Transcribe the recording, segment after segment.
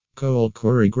Cole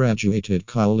Corey graduated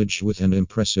college with an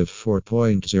impressive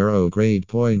 4.0 grade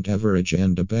point average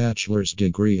and a bachelor's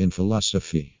degree in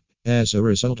philosophy. As a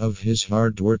result of his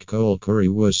hard work, Cole Corey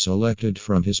was selected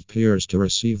from his peers to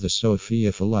receive the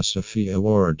Sophia Philosophy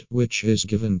Award, which is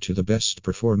given to the best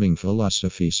performing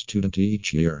philosophy student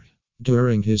each year.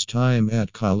 During his time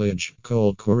at college,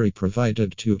 Cole Corey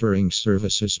provided tutoring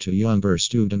services to younger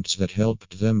students that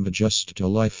helped them adjust to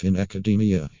life in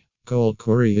academia. Cole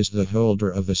Corey is the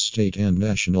holder of a state and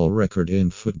national record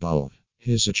in football.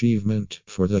 His achievement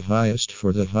for the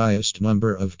highest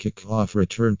number of kickoff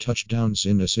return touchdowns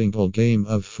in a single game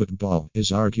of football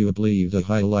is arguably the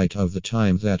highlight of the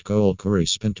time that Cole Corey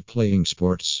spent playing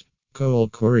sports. Cole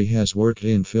Corey has worked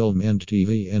in film and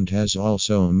TV and has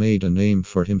also made a name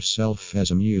for himself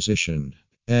as a musician.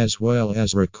 As well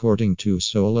as recording 2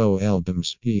 solo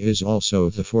albums, he is also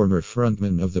the former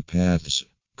frontman of The Paths.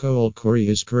 Cole Corey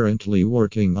is currently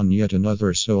working on yet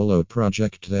another solo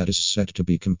project that is set to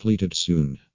be completed soon.